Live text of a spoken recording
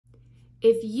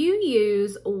If you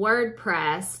use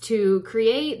WordPress to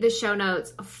create the show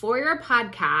notes for your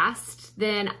podcast,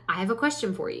 then I have a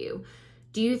question for you.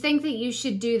 Do you think that you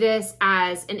should do this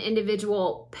as an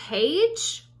individual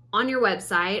page on your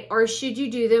website, or should you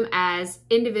do them as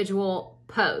individual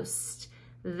posts?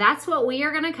 That's what we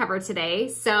are going to cover today,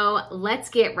 so let's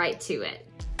get right to it.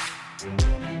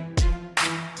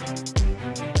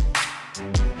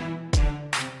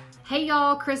 Hey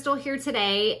y'all, Krystal here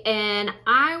today, and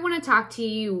I want to talk to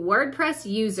you WordPress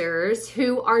users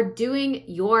who are doing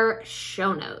your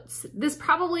show notes. This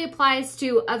probably applies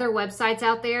to other websites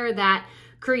out there that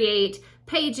create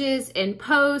pages and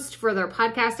posts for their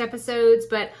podcast episodes,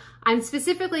 but I'm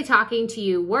specifically talking to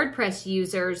you WordPress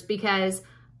users because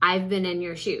I've been in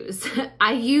your shoes.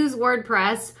 I use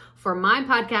WordPress for my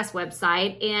podcast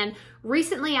website, and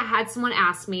recently I had someone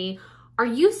ask me, are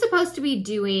you supposed to be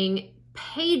doing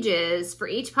pages for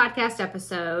each podcast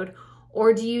episode,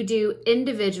 or do you do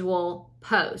individual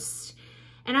posts?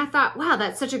 And I thought, wow,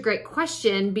 that's such a great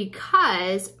question,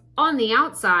 because on the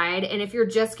outside, and if you're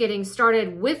just getting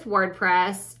started with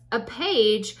WordPress, a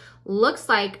page looks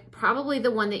like probably the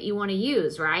one that you want to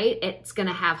use, right? It's going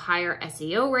to have higher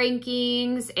SEO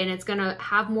rankings and it's going to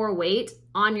have more weight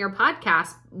on your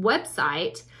podcast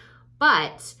website.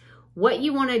 But what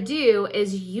you want to do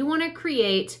is you want to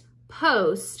create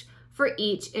posts for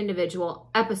each individual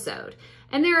episode.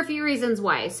 And there are a few reasons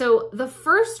why. So the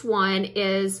first one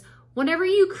is whenever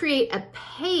you create a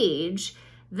page,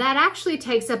 that actually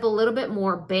takes up a little bit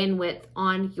more bandwidth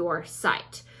on your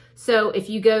site. So if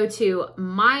you go to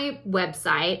my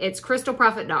website, it's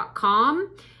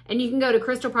krystalproffitt.com, and you can go to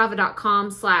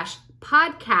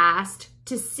krystalproffitt.com/podcast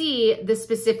to see the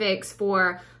specifics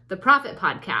for the Proffitt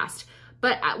podcast.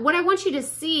 But what I want you to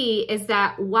see is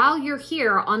that while you're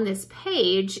here on this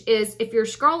page is if you're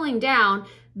scrolling down,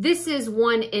 this is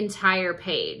one entire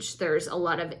page. There's a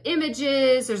lot of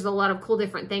images, there's a lot of cool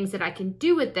different things that I can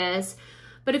do with this.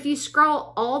 But if you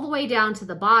scroll all the way down to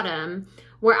the bottom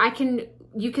where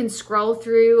you can scroll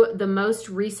through the most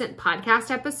recent podcast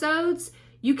episodes,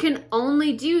 you can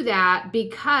only do that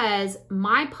because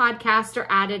my podcasts are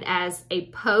added as a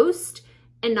post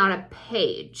and not a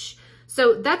page.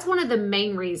 So that's one of the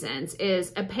main reasons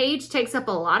is a page takes up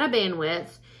a lot of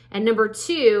bandwidth. And number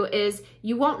two is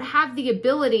you won't have the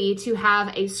ability to have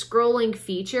a scrolling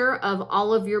feature of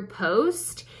all of your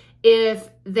posts if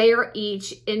they are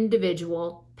each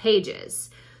individual pages.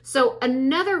 So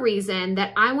another reason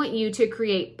that I want you to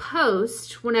create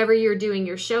posts whenever you're doing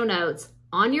your show notes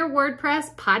on your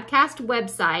WordPress podcast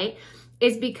website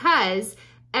is because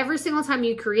every single time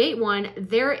you create one,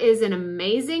 there is an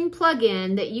amazing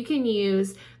plugin that you can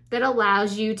use that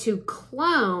allows you to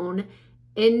clone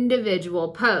individual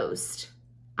posts.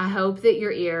 I hope that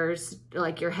your ears,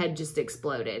 like your head just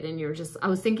exploded and I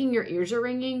was thinking your ears are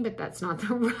ringing, but that's not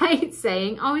the right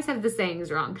saying. I always have the sayings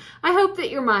wrong. I hope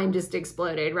that your mind just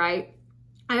exploded, right?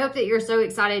 I hope that you're so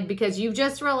excited because you've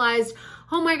just realized,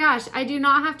 oh my gosh, I do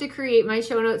not have to create my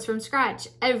show notes from scratch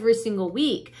every single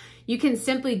week. You can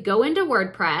simply go into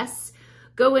WordPress,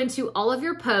 go into all of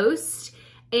your posts,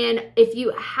 and if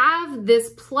you have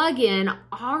this plugin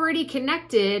already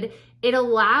connected, it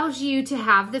allows you to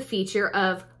have the feature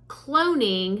of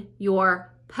cloning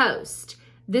your post.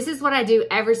 This is what I do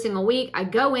every single week. I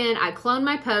go in, I clone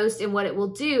my post, and what it will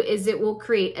do is it will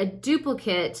create a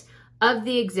duplicate of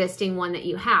the existing one that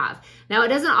you have. Now, it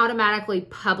doesn't automatically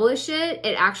publish it.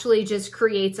 It actually just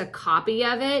creates a copy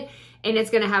of it, and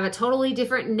it's going to have a totally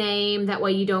different name. That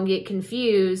way you don't get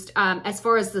confused. As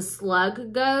far as the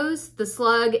slug goes, the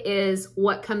slug is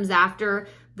what comes after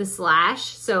the slash.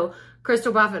 So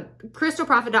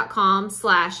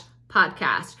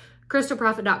krystalproffitt.com/podcast,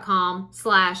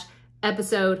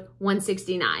 krystalproffitt.com/episode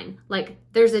 169. Like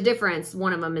there's a difference.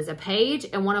 One of them is a page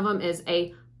and one of them is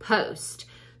a post.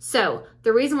 So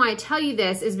the reason why I tell you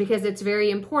this is because it's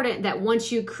very important that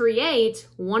once you create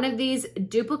one of these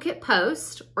duplicate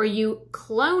posts or you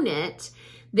clone it,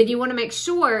 then you want to make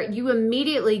sure you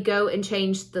immediately go and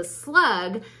change the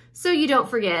slug so you don't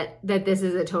forget that this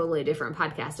is a totally different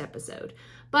podcast episode.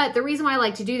 But the reason why I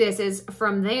like to do this is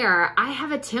from there, I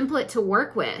have a template to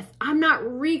work with. I'm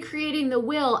not recreating the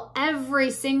wheel every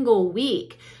single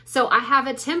week. So I have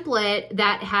a template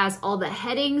that has all the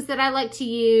headings that I like to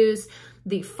use.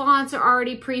 The fonts are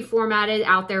already pre-formatted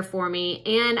out there for me.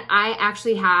 And I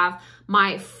actually have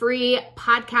My free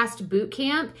podcast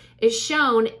bootcamp is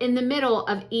shown in the middle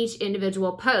of each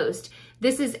individual post.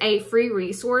 This is a free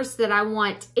resource that I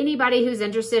want anybody who's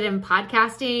interested in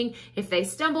podcasting, if they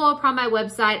stumble upon my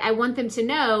website, I want them to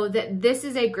know that this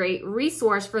is a great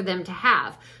resource for them to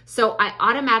have. So I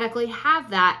automatically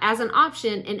have that as an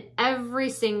option in every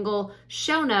single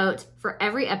show note for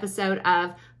every episode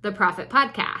of the Proffitt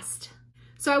Podcast.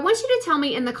 So I want you to tell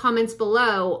me in the comments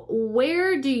below,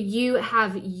 where do you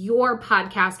have your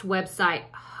podcast website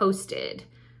hosted?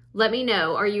 Let me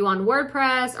know. Are you on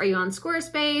WordPress? Are you on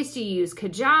Squarespace? Do you use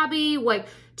Kajabi?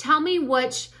 Tell me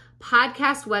which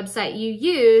podcast website you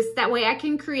use. That way I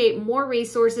can create more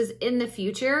resources in the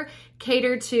future,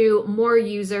 cater to more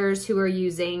users who are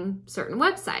using certain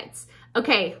websites.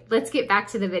 Okay, let's get back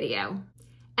to the video.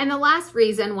 And the last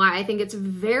reason why I think it's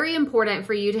very important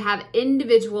for you to have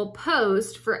individual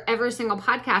posts for every single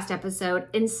podcast episode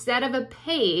instead of a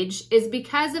page is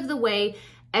because of the way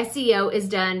SEO is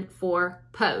done for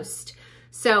post.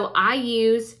 So I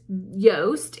use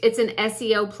Yoast. It's an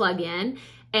SEO plugin.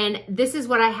 And this is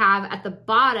what I have at the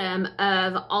bottom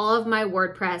of all of my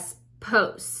WordPress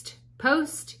posts.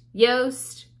 Post,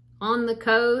 Yoast, on the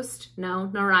coast. No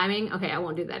rhyming. Okay, I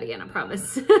won't do that again, I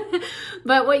promise.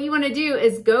 But what you want to do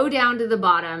is go down to the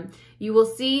bottom. You will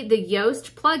see the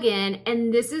Yoast plugin,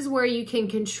 and this is where you can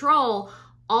control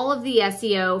all of the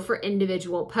SEO for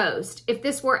individual posts. If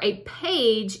this were a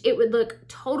page, it would look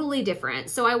totally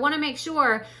different. So I want to make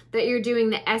sure that you're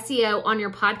doing the SEO on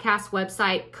your podcast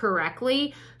website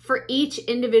correctly for each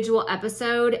individual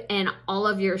episode and all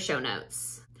of your show notes.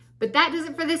 But that does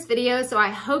it for this video, so I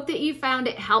hope that you found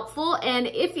it helpful. And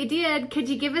if you did, could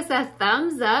you give us a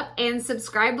thumbs up and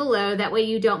subscribe below? That way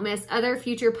you don't miss other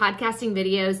future podcasting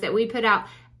videos that we put out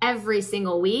every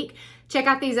single week. Check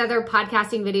out these other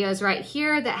podcasting videos right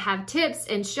here that have tips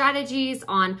and strategies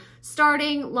on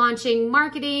starting, launching,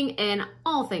 marketing, and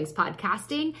all things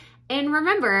podcasting. And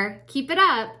remember, keep it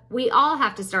up. We all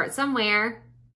have to start somewhere.